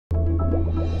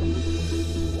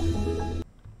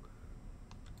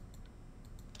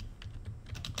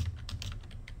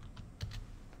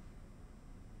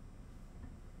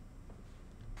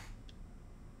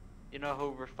know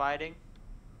who we're fighting?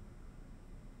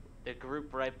 The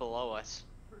group right below us.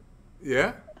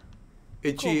 Yeah?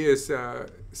 Itchy is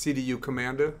CDU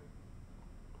commander.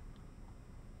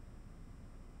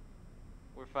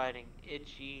 We're fighting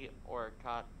Itchy or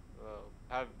Cot.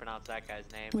 How do you pronounce that guy's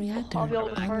name? Reactor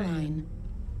online.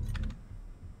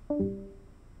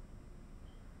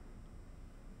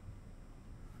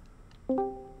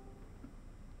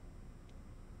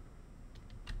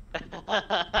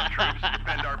 Troops,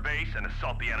 defend our base and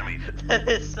assault the enemies. That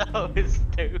is so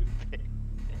stupid.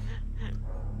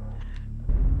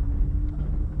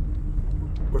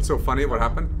 What's so funny? What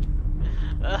happened?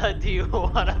 Do you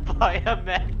want to buy a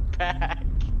mech pack?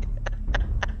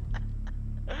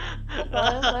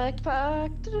 Mech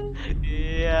pack.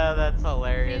 Yeah, that's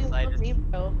hilarious. I just...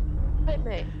 Fight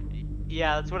me.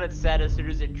 Yeah, that's what it said as soon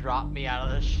as it dropped me out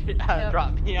of the ship.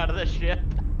 Dropped me out of the ship.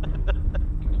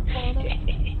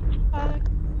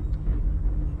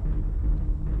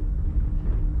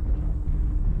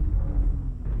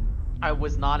 I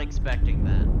was not expecting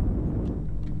that.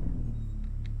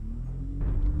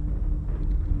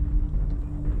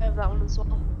 I have that one as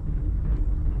well.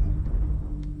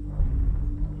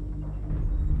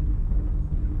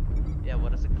 Yeah,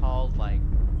 what is it called? Like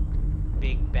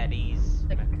Big Betty's.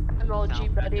 Like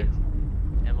MLG Betty.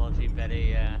 MLG Betty,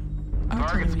 yeah.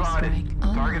 Artillery strike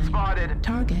online. Target spotted.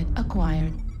 Target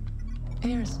acquired.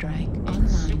 Airstrike It's online.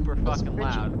 super fucking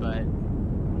loud, but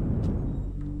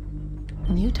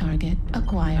New target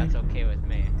acquired. that's okay with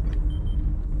me.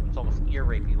 It's almost ear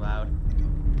rapey loud.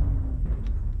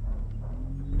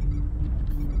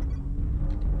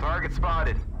 Target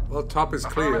spotted. Well, top is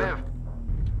clear. Affirmative.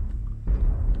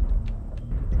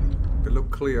 They look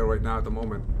clear right now at the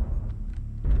moment.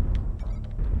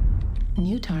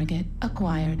 New target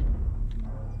acquired.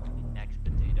 Next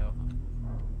potato.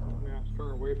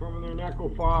 Master, away from their Echo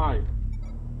 5.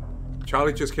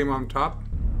 Charlie just came on top.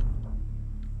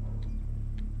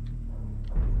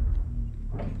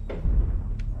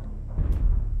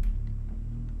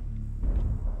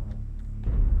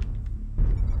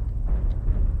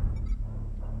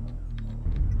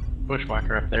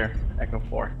 Bushwhacker up there, Echo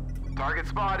 4. Target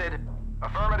spotted.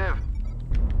 Affirmative.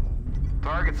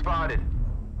 Target spotted.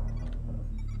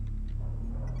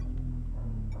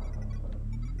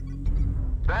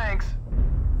 Thanks.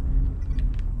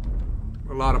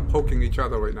 A lot of poking each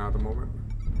other right now at the moment.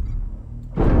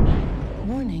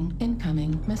 Warning,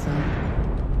 incoming missile.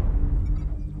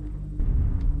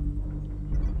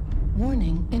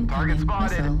 Warning, Target incoming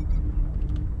spotted. missile.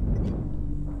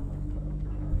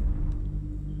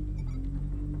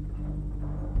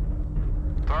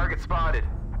 Target spotted.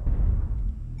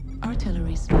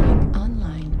 Artillery strike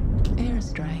online.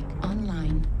 Airstrike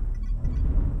online.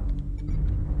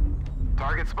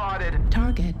 Target spotted.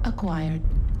 Target acquired.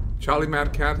 Charlie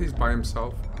Mad Cat, he's by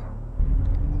himself.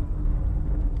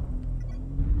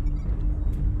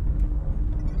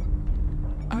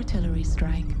 Artillery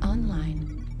strike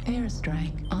online.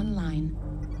 Airstrike online.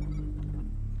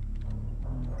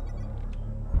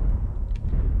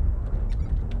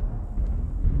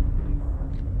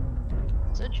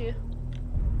 Is that you?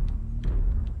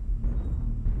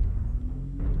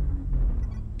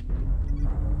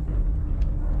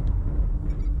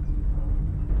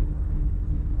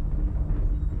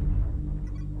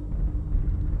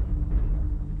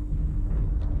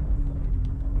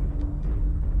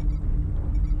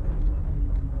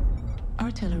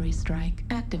 Artillery strike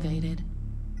activated.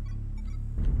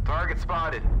 Target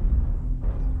spotted.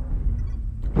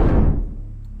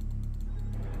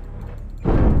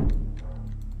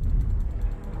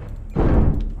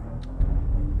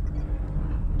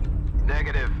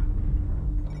 Negative.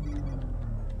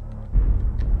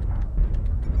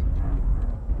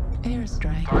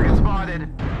 Airstrike Target online. spotted.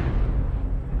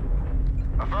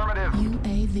 Affirmative.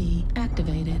 UAV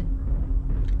activated.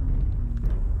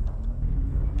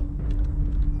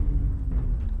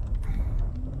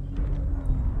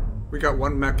 We got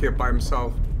one mech here by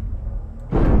himself.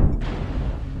 Our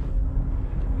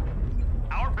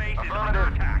base is under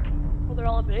attack. Oh, they're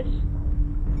all at base.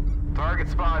 Target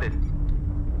spotted.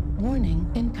 Warning,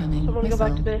 incoming Someone go missile.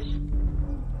 back to base.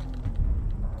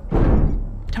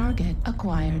 Target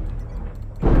acquired.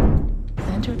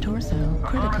 Center torso,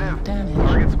 critical Affirmative. damage.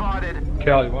 Target spotted.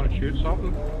 Cal, you want to shoot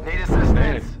something? Need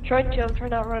assistance. Trying to, I'm trying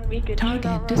to outrun Weekend.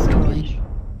 Target destroyed.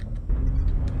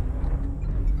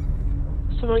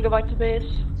 Someone go back to base.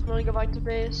 Someone go back to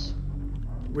base.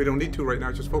 We don't need to right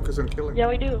now, just focus on killing. Yeah,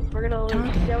 we do. We're gonna lose.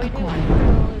 Target Yeah, we do. acquired. We're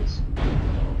gonna lose.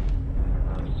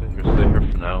 Stay here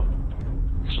for now.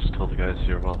 Let's just kill the guys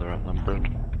here while they're outnumbered.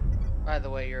 By the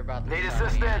way, you're about to Need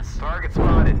start me assistance. Target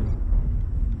spotted.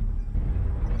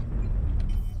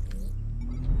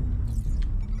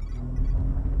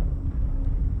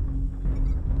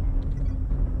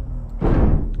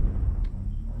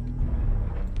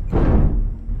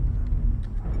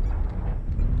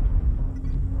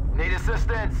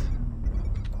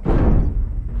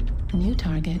 New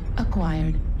target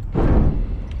acquired.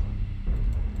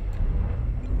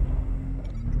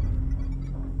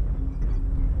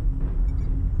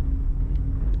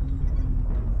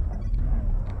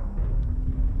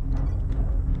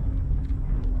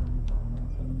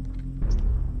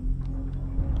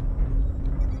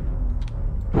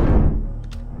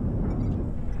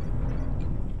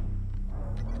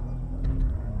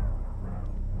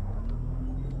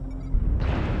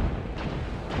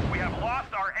 We have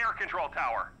lost our air control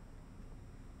tower.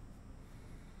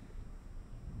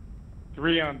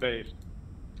 3 on base.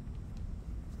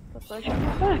 That's why I should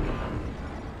come back.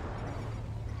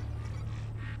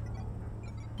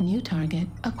 New target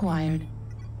acquired.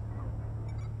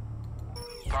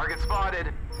 Target spotted.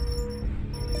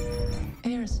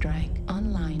 Airstrike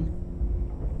online.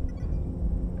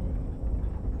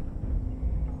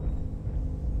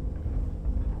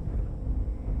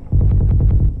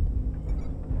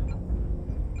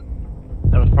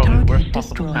 That was probably the Target worst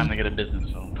possible destroyed. time to get a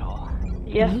business phone call.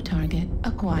 Yeah. New target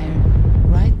acquired.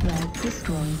 Right leg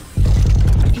destroyed.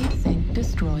 Heat sink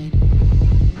destroyed.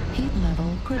 Heat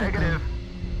level critical. Negative.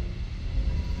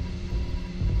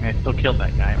 I still killed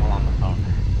that guy while on the phone.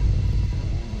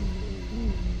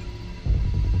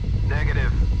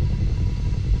 Negative.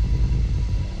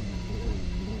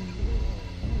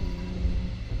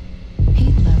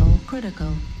 Heat level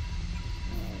critical.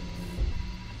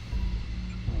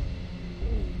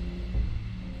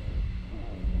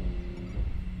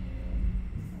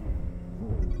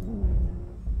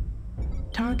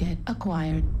 Target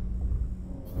acquired.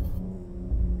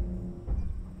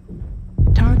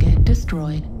 Target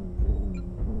destroyed.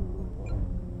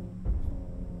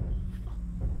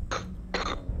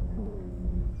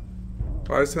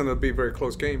 Well, it's gonna be a very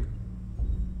close game.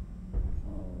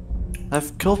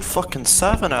 I've killed fucking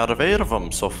 7 out of 8 of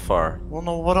them so far. I don't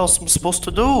know what else I'm supposed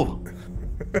to do.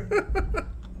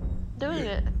 Doing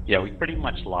it. Yeah, we pretty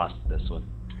much lost this one.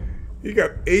 He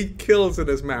got 8 kills in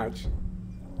this match.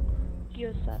 You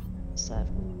have 7.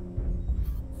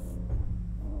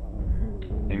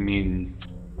 I mean,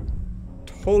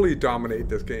 Totally dominate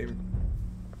this game.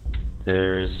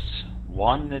 there's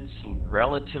one that's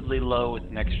relatively low with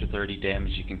an extra 30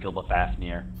 damage. You can kill the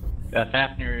Fafnir.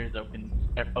 Fafnir is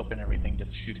open everything. Just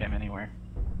shoot him anywhere.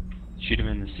 Shoot him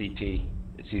in the CT.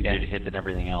 It's easier to hit than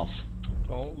everything else.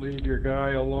 Don't leave your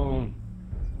guy alone.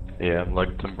 Yeah, like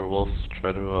Timberwolves,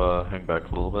 try to hang back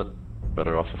a little bit.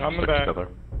 Better off if we Coming stick back. together.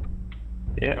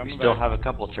 Yeah, Coming we still back. have a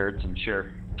couple of turrets, I'm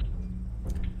sure.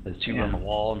 There's 2 on the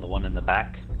wall and the one in the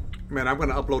back. Man, I'm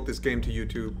gonna upload this game to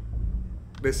YouTube.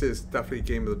 This is definitely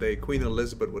game of the day. Queen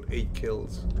Elizabeth with 8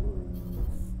 kills.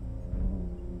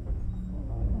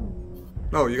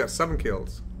 No, you got 7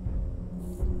 kills.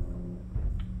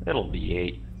 It'll be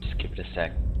 8. Just give it a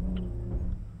sec.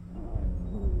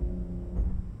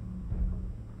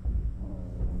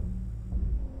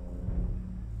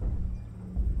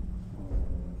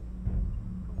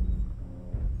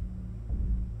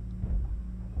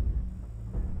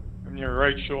 On your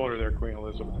right shoulder there, Queen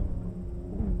Elizabeth.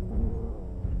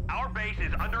 Our base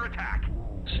is under attack.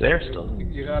 It's there still.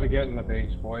 You gotta get in the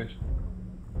base, boys.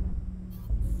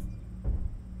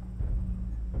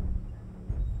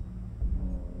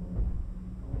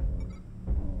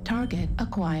 Target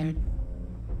acquired.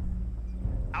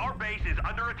 Our base is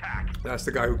under attack. That's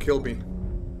the guy who killed me.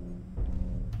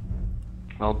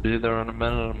 I'll be there in a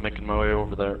minute. I'm making my way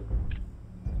over there.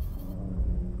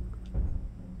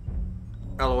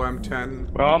 LOM 10.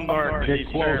 Well, Mark, He's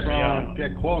get close fairly on. on.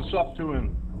 Get close up to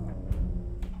him.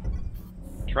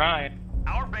 Try.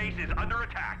 Our base is under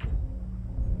attack.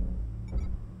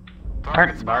 Target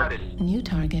Target spotted. New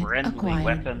target Friendly acquired.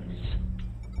 weapons.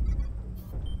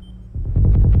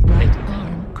 Right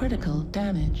arm critical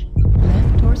damage.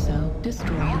 Left torso Our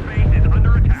destroyed. base is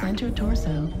under attack. Center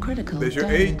torso critical There's your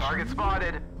damage. 8. Target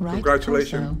spotted. Right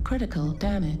Congratulations. torso critical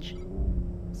damage.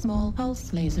 Small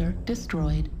pulse laser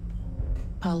destroyed.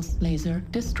 Pulse laser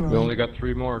destroyed. We only got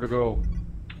 3 more to go.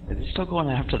 Is he still going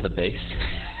after the base?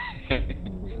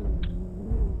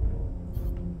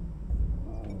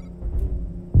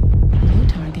 New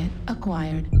target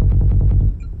acquired.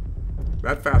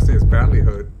 That fasting is badly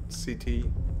hurt. CT.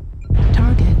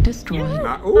 Target destroyed.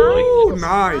 Ooh, Look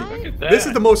 9. at that. This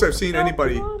is the most I've seen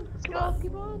anybody. Come on,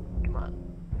 come on, come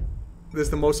on. This is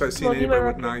the most I've seen Come on, do my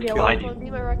anybody with record 9 and get kills. 11. Come on,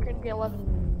 do my record and get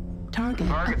 11. Target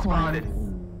Target acquired. spotted.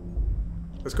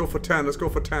 Let's go for 10. Let's go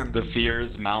for 10. The fear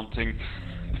is mounting.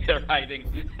 They're hiding.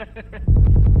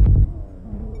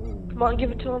 Come on,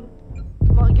 give it to him.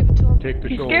 Come on, give it to him. Take the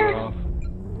He's shoulder scared. off.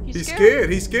 He's scared.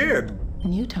 He's scared.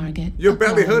 New target You're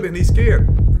badly acquired. hurt and he's scared.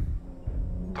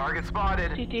 Target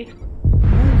spotted. CT.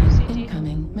 Warning,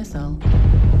 Incoming missile.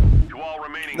 To all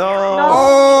remaining No.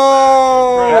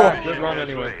 Oh! Good run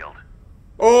anyway. failed.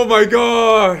 Oh my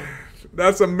god!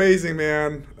 That's amazing,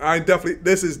 man.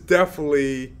 This is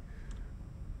definitely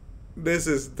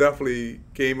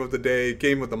game of the day,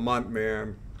 game of the month,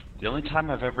 man. The only time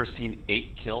I've ever seen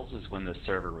 8 kills is when the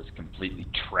server was completely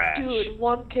trash. Dude,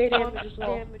 1k damage as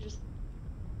well.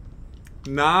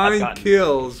 9 gotten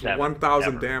kills, 7 1,000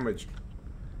 ever. damage.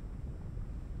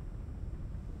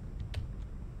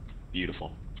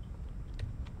 Beautiful.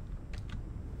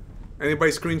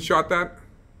 Anybody screenshot that?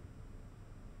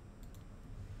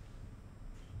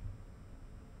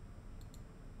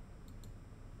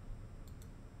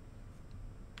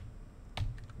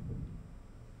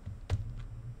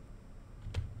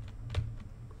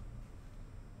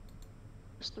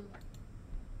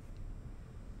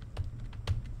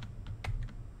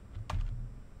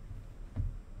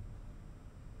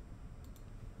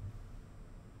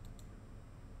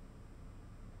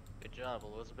 Good job,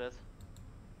 Elizabeth.